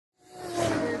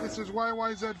This is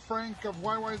YYZ Frank of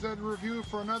YYZ Review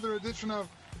for another edition of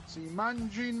Si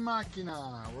Mangi in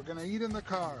Macchina. We're going to eat in the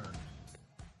car.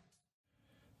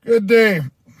 Good day.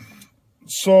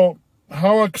 So,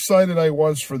 how excited I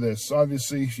was for this.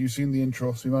 Obviously, you've seen the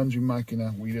intro, Si Mangi in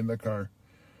Macchina, we eat in the car.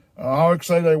 How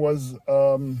excited I was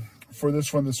for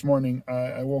this one this morning.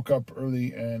 I woke up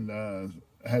early and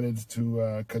headed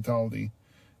to Cataldi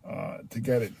to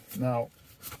get it. Now,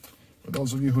 for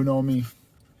those of you who know me,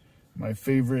 my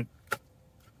favorite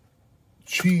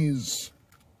cheese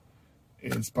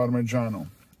is Parmigiano,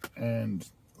 and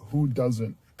who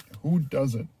doesn't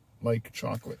like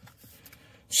chocolate?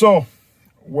 So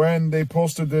when they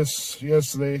posted this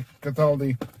yesterday,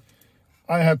 Cataldi,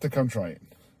 I had to come try it.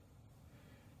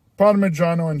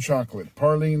 Parmigiano and chocolate,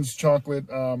 Parlene's chocolate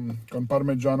con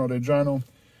Parmigiano Reggiano,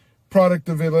 product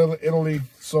of Italy.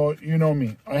 So you know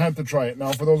me, I had to try it.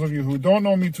 Now, for those of you who don't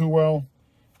know me too well,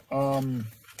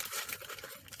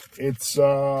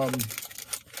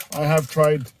 I have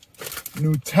tried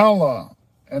Nutella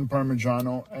and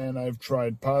Parmigiano, and I've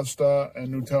tried pasta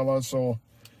and Nutella, so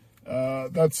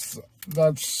that's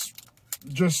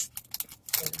just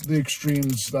the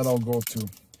extremes that I'll go to.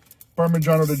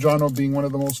 Parmigiano Reggiano being one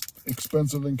of the most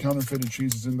expensive and counterfeited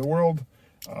cheeses in the world.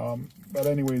 But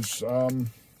anyways,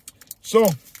 so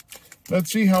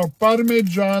let's see how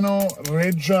Parmigiano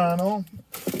Reggiano,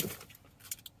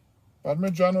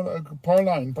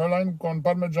 Parline con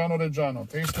Parmigiano Reggiano,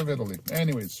 taste of Italy.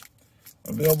 Anyways,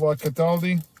 available at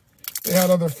Cataldi. They had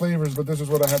other flavors, but this is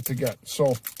what I had to get.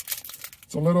 So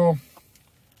it's a little,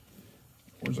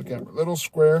 where's the camera? Little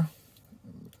square.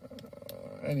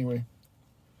 Anyway,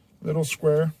 little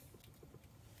square.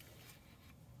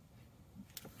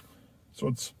 So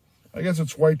it's, I guess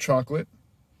it's white chocolate.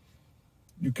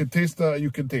 You could taste you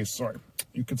could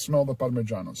smell the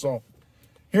Parmigiano. So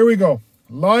here we go.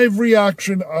 Live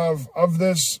reaction of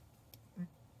this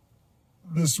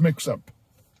mix-up.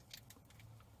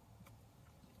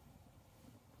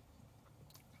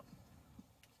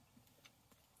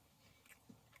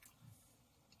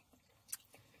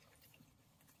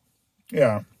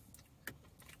 Yeah.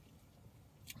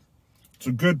 It's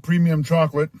a good premium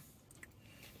chocolate.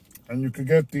 And you could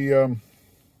get the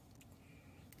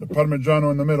Parmigiano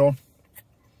in the middle.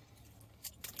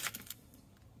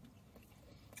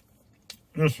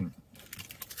 Listen,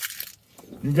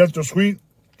 you get the sweet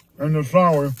and the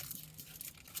sour.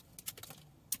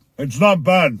 It's not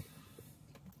bad.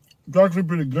 It's actually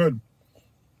pretty good.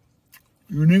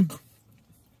 Unique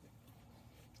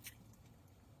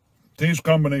taste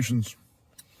combinations.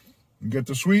 You get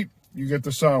the sweet, you get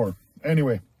the sour.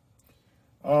 Anyway,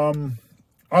 I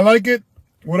like it.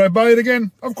 Would I buy it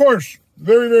again? Of course.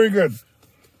 Very, very good.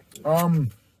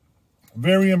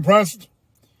 Very impressed.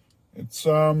 It's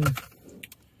a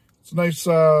nice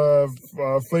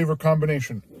flavor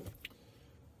combination.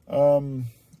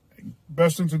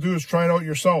 Best thing to do is try it out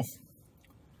yourself.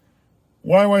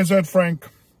 YYZ Frank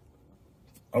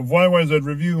of YYZ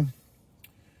Review.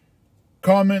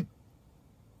 Comment,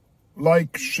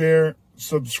 like, share,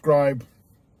 subscribe,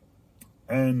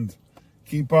 and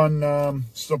keep on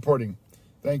supporting.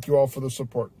 Thank you all for the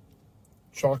support.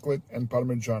 Chocolate and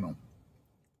Parmigiano.